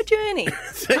had a bit of a journey.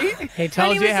 He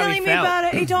told and you was how telling he me felt. about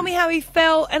it. He told me how he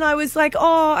felt, and I was like,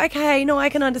 oh, okay, no, I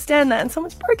can understand that. And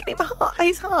someone's broken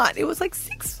his heart. It was like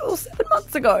 6 or 7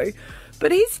 months ago.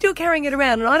 But he's still carrying it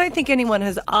around, and I don't think anyone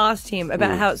has asked him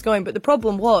about how it's going. But the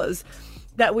problem was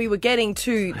that we were getting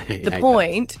to the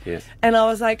point, and I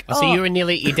was like, Oh, so you were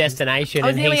nearly at your destination, I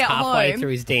was and nearly he's at halfway home,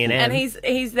 through his DNA. and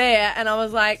he's there, and I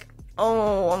was like,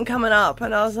 oh, I'm coming up,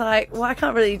 and I was like, well, I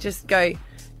can't really just go,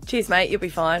 cheers, mate, you'll be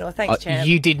fine, or thanks, champ.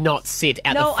 You did not sit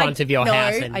at the front of your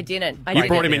house. No, And I didn't. You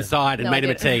brought him inside and made him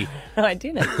a tea. No, I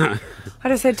didn't. I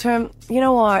just said to him, you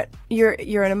know what,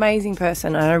 you're an amazing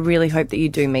person, and I really hope that you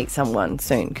do meet someone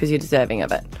soon, because you're deserving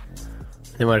of it.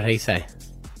 Then what did he say?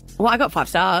 Well, I got 5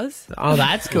 stars. Oh,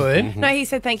 that's good. No, he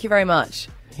said thank you very much.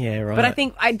 Yeah, right. But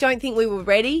I don't think we were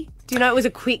ready. Do you know, it was a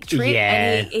quick trip,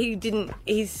 Yeah. and he didn't.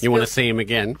 You want to see him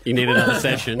again? You need another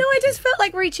session. No, I just felt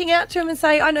like reaching out to him and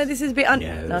say, I know this is a bit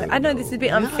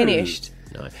unfinished.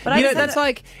 No. But You know, that's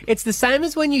like, it's the same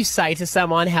as when you say to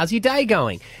someone, how's your day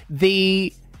going?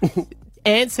 The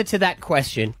answer to that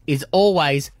question is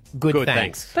always good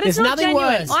thanks. But it's There's not nothing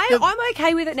genuine. worse. I'm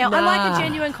okay with it now. I like a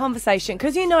genuine conversation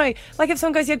because, you know, like if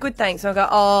someone goes, yeah, good thanks, I'll go,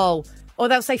 oh, or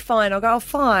they'll say fine. I'll go, oh,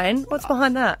 fine. What's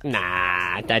behind that?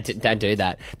 Nah, don't do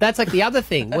that. That's like the other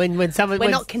thing. When someone... We're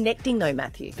not connecting though,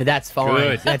 Matthew. But that's fine.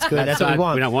 Good. That's good. That's what we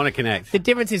want. We don't want to connect. The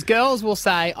difference is girls will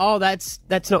say, oh, that's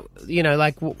not, you know,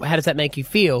 like, how does that make you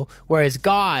feel? Whereas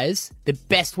guys, the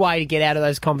best way to get out of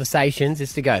those conversations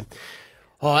is to go,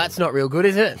 oh, that's not real good,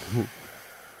 is it?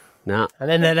 No. And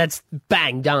then that's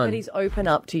bang, done. But he's open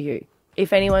up to you.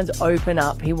 If anyone's open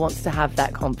up, he wants to have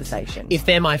that conversation. If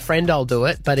they're my friend, I'll do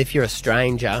it. But if you're a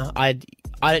stranger, I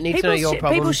don't need to know your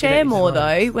problems. People share more,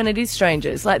 though, when it is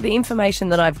strangers. Like, the information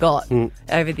that I've got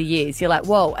over the years, you're like,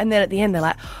 whoa. And then at the end, they're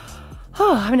like,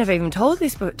 oh, I've never even told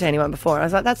this to anyone before. And I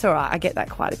was like, that's all right. I get that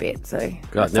quite a bit. So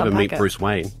God, never meet Bruce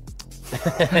Wayne. Tell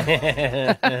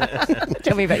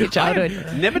me about your childhood.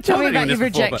 Never Tell told me anyone about your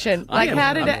this before, rejection. but I am-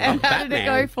 how did I'm it Batman.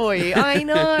 go for you? I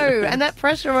know. And that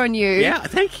pressure on you. Yeah,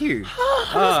 thank you.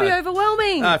 It must be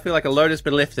overwhelming. I feel like a load has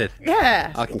been lifted.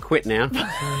 Yeah. I can quit now.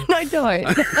 No, don't.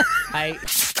 Hey.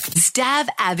 Stav,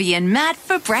 Abby and Matt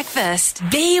for breakfast.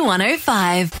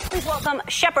 B105. Please welcome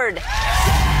Shepherd.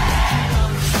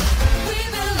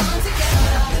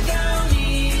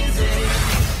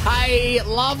 Hey,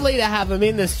 lovely to have him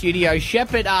in the studio.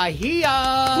 Shepherd are here.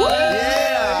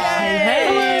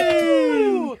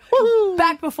 Hey.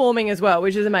 Back performing as well,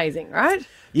 which is amazing, right?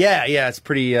 Yeah, it's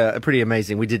pretty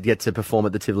amazing. We did get to perform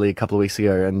at the Tivoli a couple of weeks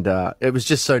ago, and it was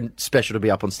just so special to be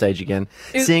up on stage again,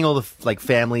 seeing all the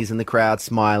families in the crowd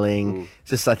smiling.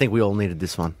 Just, I think we all needed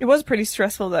this one. It was pretty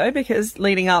stressful though, because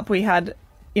leading up we had,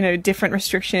 you know, different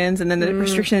restrictions, and then the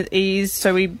restrictions eased,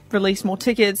 so we released more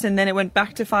tickets, and then it went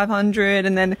back to 500,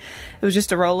 and then it was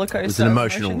just a roller coaster. It was an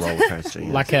emotional roller coaster.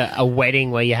 Yes. Like a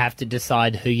wedding where you have to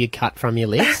decide who you cut from your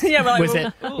list. Yeah, but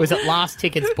was it last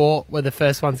tickets bought were the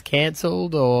first ones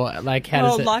cancelled, or like how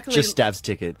does it? Luckily, Just Stav's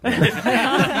ticket.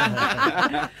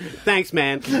 Thanks,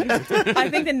 man. I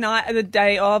think the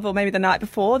day of, or maybe the night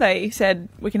before, they said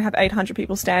we can have 800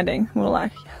 people standing. We were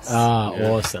like, yes.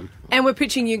 Oh, awesome. And we're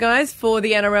pitching you guys for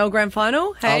the NRL Grand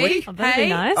Final. Hey, that'd be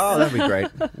nice. Oh, that'd be great.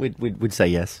 We'd say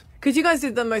yes. Because you guys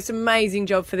did the most amazing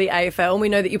job for the AFL, and we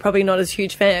know that you're probably not as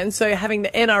huge fans, so having the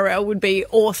NRL would be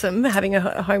awesome, having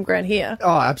a home ground here.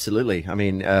 Oh, absolutely. I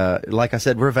mean, like I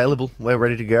said, we're available. We're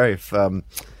ready to go.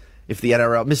 If the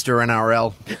NRL, Mr.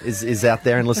 NRL, is out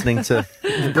there and listening to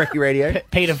Brecky Radio.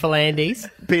 Peter Philandis.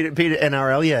 Peter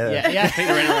NRL, yeah.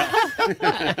 Peter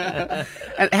NRL.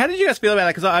 And how did you guys feel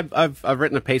about that? Because I've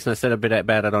written a piece and I said a bit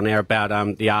about it on air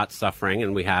about the arts suffering,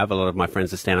 and we have. A lot of my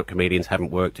friends, the stand-up comedians,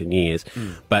 haven't worked in years,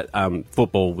 but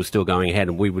football was still going ahead,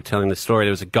 and we were telling the story.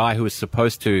 There was a guy who was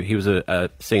supposed to, he was a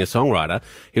singer-songwriter,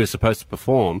 he was supposed to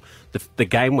perform. The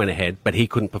game went ahead, but he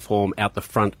couldn't perform out the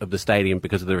front of the stadium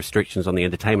because of the restrictions on the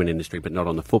entertainment industry, but not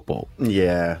on the football.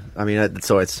 Yeah, I mean,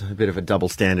 so it's a bit of a double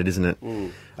standard, isn't it?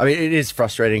 I mean, it is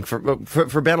frustrating for a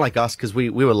band like us, because we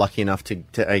were lucky enough to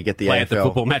get the Play AFL. at the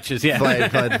football matches, yeah. Play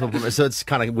the football, so it's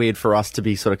kind of weird for us to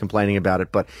be sort of complaining about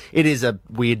it, but it is a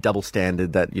weird double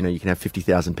standard that, you know, you can have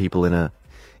 50,000 people in a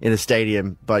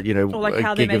stadium, but, you know, Or like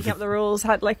how they're making up the rules.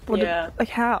 How?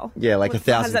 Yeah, like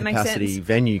 1,000 capacity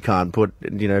venue can't put,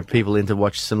 you know, people in to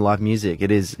watch some live music.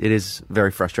 It is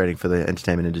very frustrating for the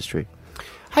entertainment industry.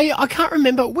 Hey, I can't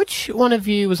remember which one of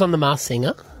you was on The Masked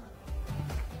Singer.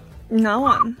 No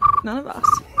one. None of us.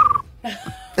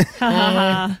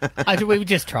 We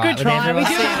just try. Good try. We're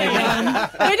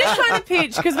just trying to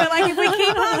pitch, because we're like, if we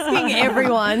keep asking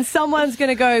everyone, someone's going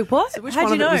to go, what? Which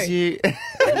How'd one you of know? it was you?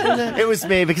 It was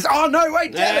me because, oh, no,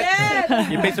 wait, damn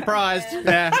it. You'd be surprised.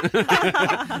 Yeah.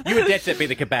 You would dead set be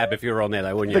the kebab if you were on there,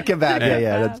 though, wouldn't you? The kebab,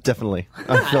 yeah, that's definitely.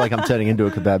 I feel like I'm turning into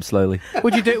a kebab slowly.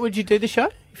 Would you do the show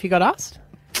if you got asked?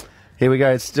 Here we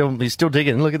go. He's still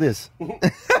digging. Look at this. No,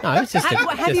 it's just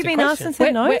have you been asked and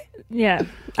said no? Yeah.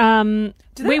 Do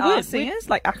we were singers,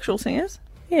 like actual singers.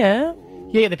 Yeah.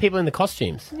 Yeah, the people in the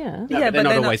costumes. Yeah. No, but they're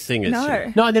not always singers.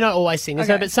 No, they're not always singers,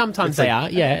 Okay. no, but sometimes they are,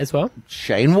 yeah, as well.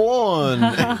 Shane Warne.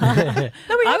 I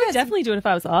would definitely do it if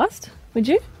I was asked. Would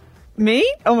you? Me?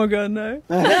 Oh my god, no.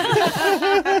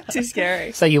 Too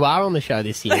scary. So you are on the show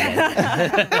this year,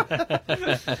 then.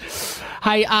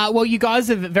 Hey, well, you guys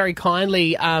have very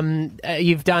kindly,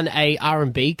 you've done a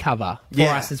R&B cover for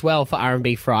us as well for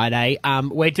R&B Friday.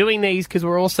 We're doing these because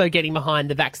we're also getting behind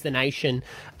the vaccination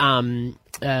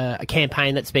a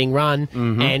campaign that's being run,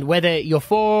 and whether you're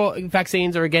for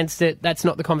vaccines or against it, that's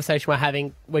not the conversation we're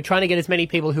having. We're trying to get as many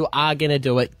people who are going to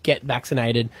do it get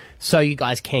vaccinated so you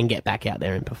guys can get back out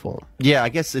there and perform. Yeah, I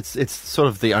guess it's sort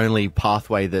of the only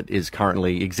pathway that is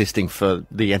currently existing for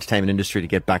the entertainment industry to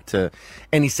get back to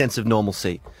any sense of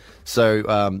normalcy. So,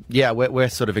 we're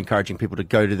sort of encouraging people to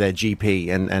go to their GP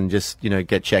and just,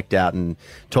 get checked out and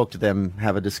talk to them,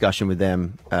 have a discussion with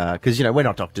them. Because, we're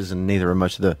not doctors and neither are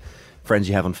most of the friends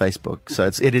you have on Facebook. So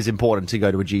it is important to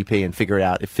go to a GP and figure it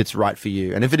out if it's right for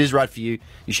you. And if it is right for you,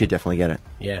 you should definitely get it.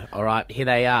 Yeah, all right. Here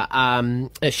they are.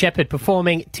 Shepherd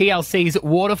performing TLC's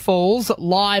Waterfalls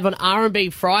live on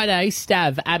R&B Friday.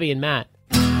 Stav, Abby and Matt.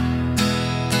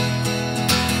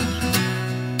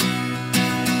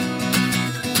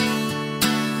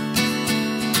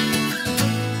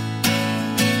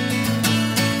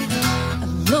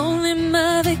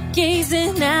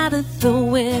 Gazing out of the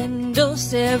window,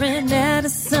 staring at a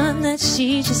sun that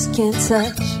she just can't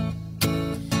touch.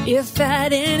 If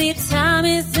at any time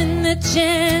he's in the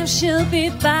jam, she'll be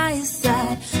by his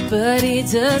side. But he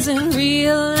doesn't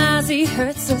realize he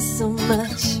hurts us so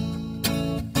much.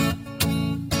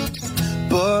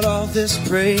 But all this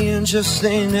praying just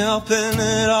ain't helping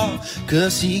at all,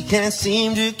 'cause he can't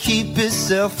seem to keep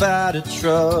himself out of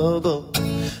trouble.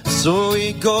 So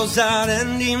he goes out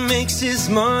and he makes his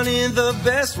money the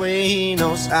best way he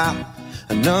knows how.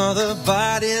 Another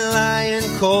body lying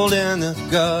cold in the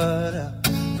gutter.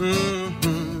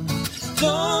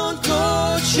 Don't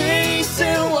go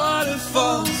chasing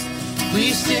waterfalls.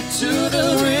 Please stick to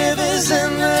the rivers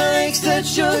and the lakes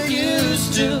that you're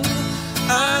used to.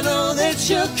 I know that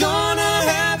you're gonna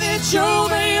have it your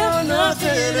way or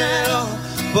nothing at all,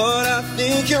 but I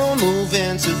think you're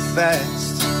moving too fast.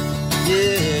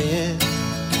 Yeah.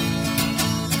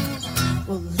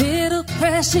 Well, little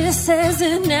precious has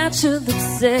a natural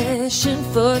obsession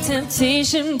for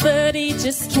temptation, but he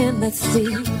just cannot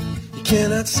see. He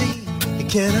cannot see, he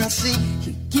cannot see.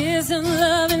 He gives him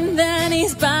loving that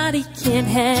his body can't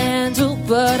handle,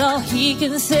 but all he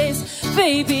can say is,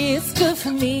 baby, it's good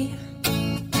for me.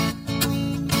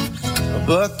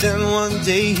 But then one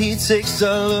day he takes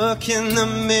a look in the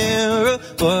mirror,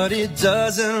 but he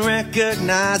doesn't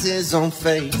recognize his own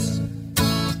face.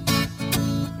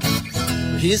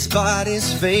 His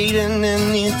body's fading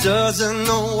and he doesn't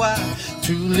know why.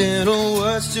 2 little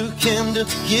words took him to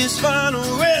his final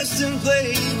resting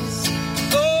place.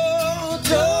 Oh,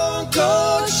 don't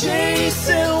go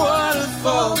chasing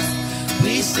waterfalls.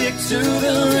 Please stick to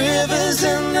the rivers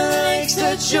and the lakes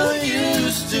that you're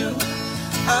used to.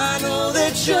 I know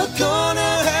that you're gonna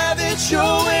have it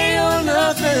your way or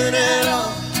nothing at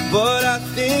all, but I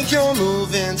think you're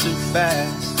moving too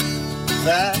fast,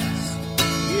 yeah.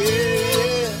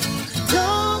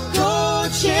 Don't go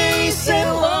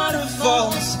chasing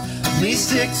waterfalls. Please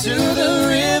stick to the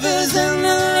rivers and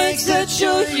the lakes that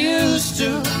you're used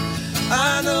to.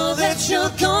 I know that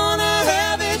you're gonna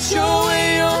have it your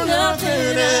way or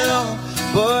nothing at all,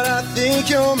 but I think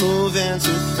you're moving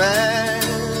too fast,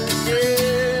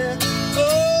 yeah.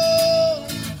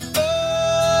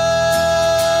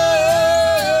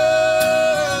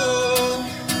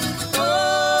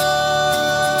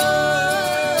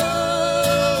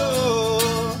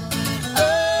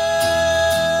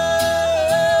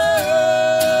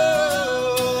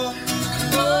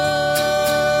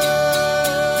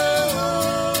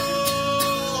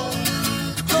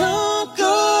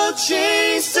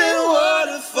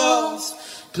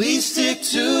 Please stick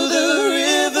to the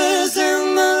rivers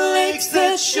and the lakes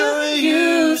that you're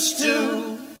used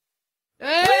to.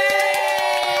 Hey!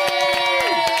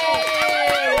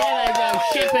 There they go,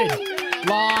 Shepherd,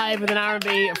 live with an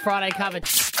R&B Friday cover.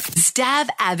 Stav,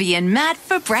 Abby and Matt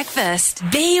for breakfast.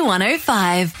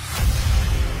 B105.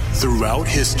 Throughout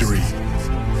history,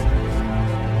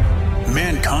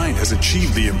 Mankind has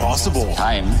achieved the impossible.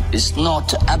 Time is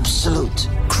not absolute.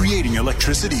 Creating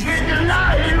electricity. It's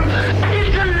alive!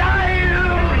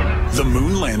 The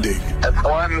moon landing.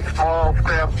 One small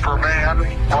step for man,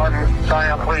 one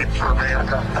giant leap for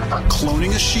mankind.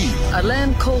 Cloning a sheep. A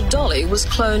lamb called Dolly was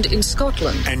cloned in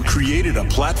Scotland. And created a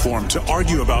platform to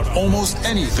argue about almost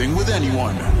anything with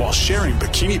anyone while sharing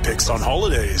bikini pics on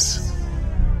holidays.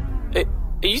 Are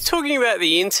you talking about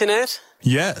the internet?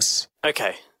 Yes.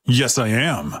 Okay. Yes, I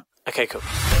am. Okay, cool.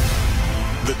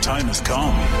 The time has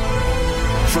come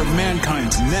for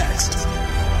mankind's next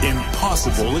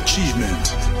impossible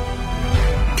achievement.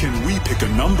 Can we pick a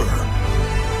number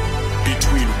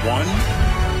between 1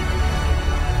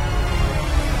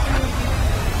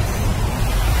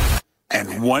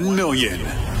 and 1 million?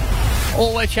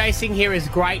 All we're chasing here is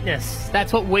greatness.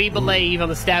 That's what we believe on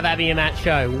the Stav, Abby and Matt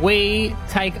show. We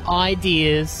take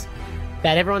ideas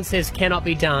that everyone says cannot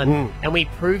be done, and we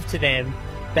prove to them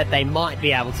that they might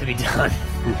be able to be done.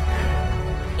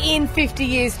 In 50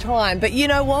 years' time. But you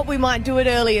know what? We might do it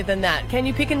earlier than that. Can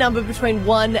you pick a number between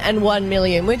 1 and 1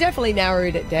 million? We definitely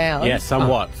narrowed it down. Yeah,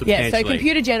 somewhat, Yeah, so substantially.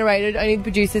 computer generated. Only the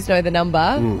producers know the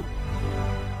number.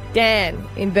 Dan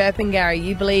in Burpengary,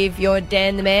 you believe you're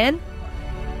Dan the man?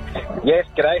 Yes,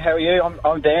 g'day, how are you?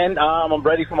 I'm Dan. I'm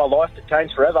ready for my life to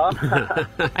change forever.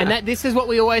 And this is what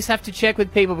we always have to check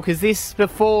with people, because this,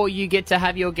 before you get to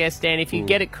have your guest, Dan, if you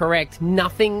get it correct,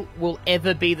 nothing will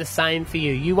ever be the same for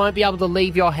you. You won't be able to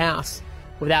leave your house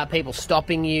without people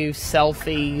stopping you,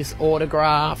 selfies,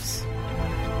 autographs.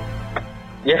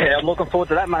 Yeah, I'm looking forward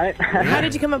to that, mate. How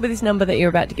did you come up with this number that you're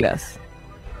about to give us?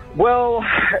 Well,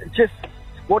 just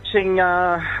watching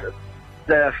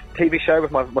the TV show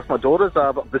with my daughters,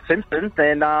 The Simpsons,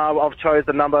 and I've chose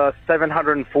the number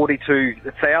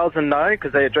 742,000,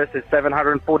 because the address is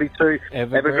 742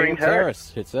 Evergreen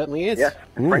Terrace. It certainly is. Yeah,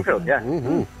 Springfield, yeah.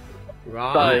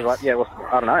 Right. So, yeah, well,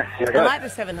 I don't know. I like the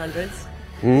 700s.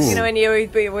 You know, when you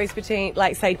always between,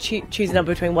 like, say, choose a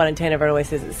number between 1 and 10, everyone always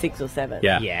says it's 6 or 7.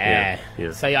 Yeah.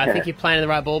 So I think you're playing in the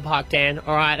right ballpark, Dan.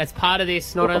 All right, as part of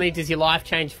this, not only does your life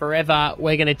change forever,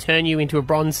 we're going to turn you into a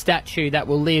bronze statue that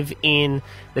will live in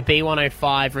the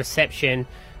B105 reception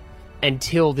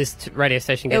until this radio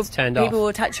station gets turned off. People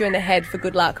will touch you in the head for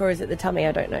good luck, or is it the tummy?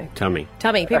 I don't know. Tummy.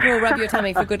 People will rub your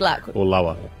tummy for good luck. Or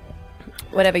lower.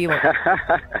 Whatever you want.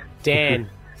 Dan,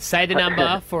 say the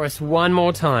number for us one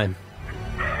more time.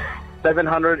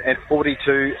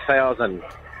 742,000.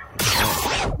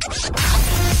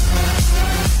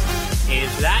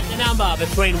 Is that the number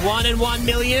between 1 and 1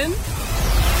 million?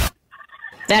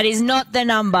 That is not the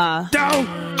number.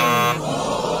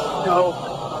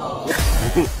 No.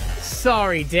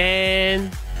 Sorry, Dan.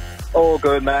 All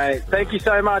good, mate. Thank you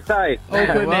so much, eh? All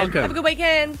good, man. Have a good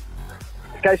weekend.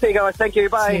 Okay, see you guys. Thank you.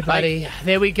 Bye. See you, buddy.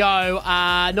 There we go.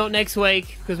 Not next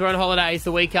week, because we're on holidays.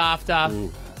 The week after.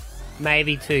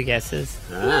 Maybe 2 guesses.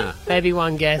 Maybe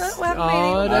 1 guess.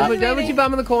 Don't put your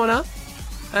bum in the corner.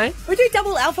 Hey? We do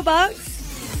double alpha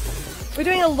bucks. We're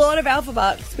doing a lot of alpha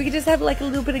bucks. We could just have like a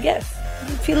little bit of guess. A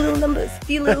few little numbers, a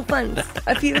few little funds,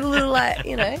 a few little, like,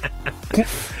 you know.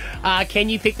 Can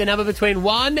you pick the number between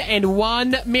 1 and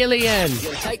 1 million? You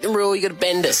gotta take the rule, you gotta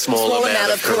bend it. Small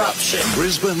amount of corruption.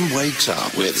 Brisbane wakes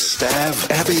up with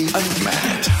Stav, Abby and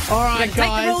Matt. All right, Take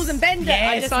the rules and bend it.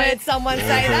 I just heard someone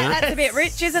say that. That's a bit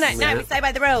rich, isn't it? No, we stay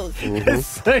by the rules. As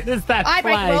soon as that I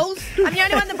break played, the rules. I'm the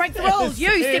only one that breaks the rules.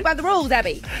 You stick by the rules,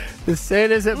 Abby. As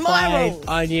soon as it My played, rules.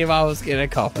 I knew I was going to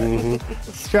cop it.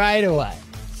 Straight away.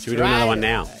 Should we do another one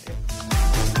now?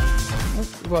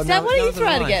 Well, Sam, why don't you throw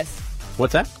out a guess?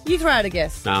 What's that? You throw out a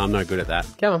guess. No, I'm no good at that.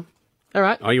 Come on. All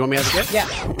right. Oh, you want me to have a guess? Yeah.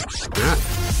 All right.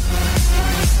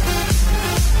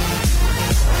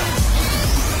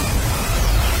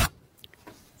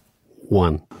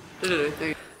 One. Dude.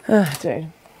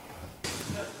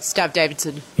 Stav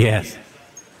Davidson. Yes.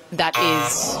 That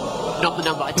is not the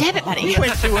number. Damn it, Matty. You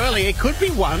went too early. It could be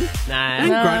 1. No.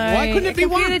 Why couldn't it be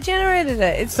 1? Computer generated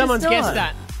it. It's Someone's just guessed not.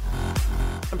 that.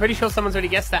 I'm pretty sure someone's already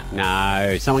guessed that.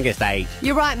 No, someone guessed 8.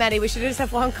 You're right, Maddie. We should just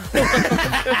have one call.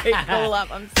 Call up.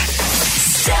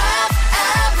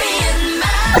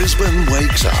 Brisbane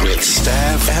wakes up with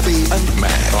Stav, Abby and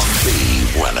Matt on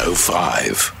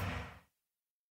B105.